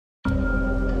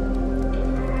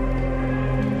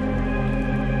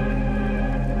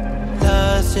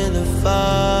the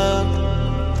fog.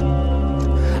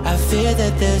 I fear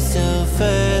that there's still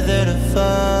further to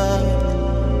fall.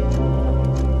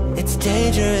 It's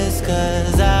dangerous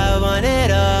cause I want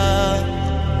it all,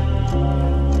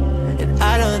 and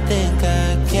I don't think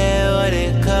I care what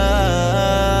it costs.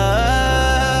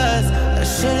 I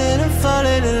shouldn't have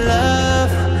fallen in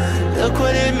love. Look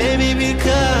what it made me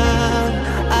become.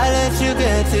 I let you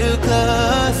get too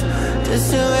close just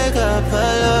to wake up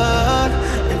alone.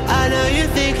 And I know you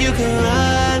think you can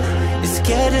run. You're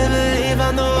scared to believe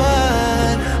I'm the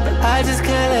one, but I just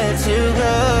can't let you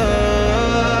go.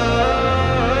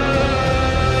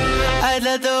 I'd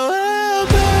let the world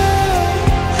burn,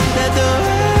 let the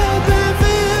world burn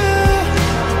for you.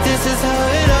 This is how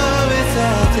it always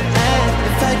had to end.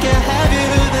 If I can't have you,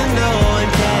 then no one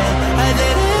can. I'd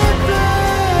let it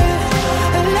burn,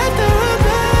 and let the world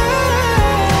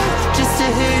burn, just to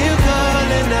hear you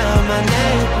calling out my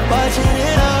name, watching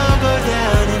it all go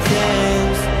down in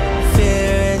flames.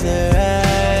 Fear in their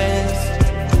eyes,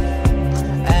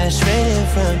 ash raining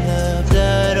from the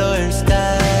blood-orange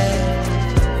sky.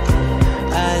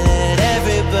 I let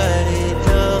everybody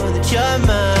know that you're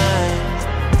mine.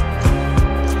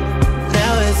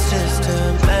 Now it's just a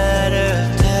matter of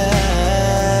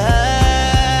time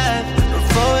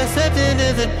before we slipped into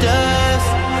the dust.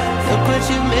 Look what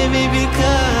you made me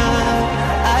become.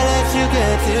 I let you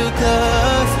get too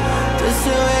close just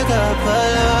to wake up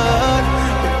alone.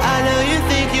 But I know you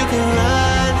think you can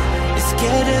run. You're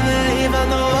scared to believe I'm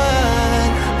the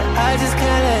one, but I just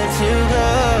can't let you go.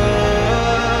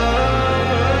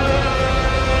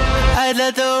 I'd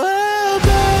let the world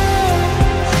burn,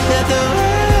 let the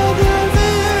world burn for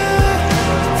you.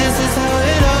 This is how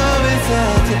it always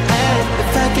had to end.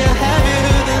 If I can't have you,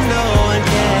 then no one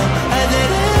can. I'd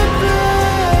let it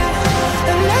burn,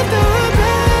 and let the world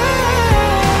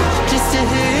burn, just to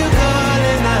hear you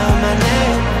calling out my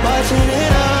name, watching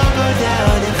it all go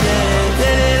down in flames.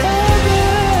 Let it all burn.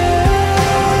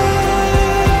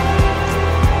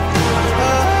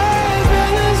 Oh, I'd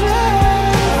rather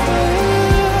run for you.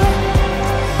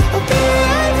 Okay,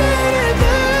 I'd let it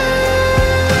burn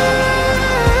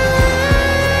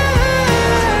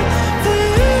for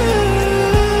you.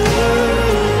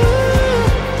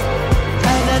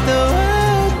 I'd let the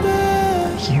world burn.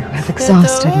 You have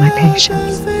exhausted my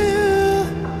patience.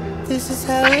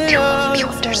 But I do hope you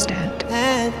understand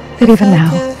that even now,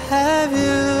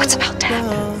 what's about to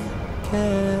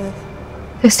happen?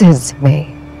 This is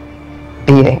me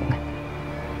being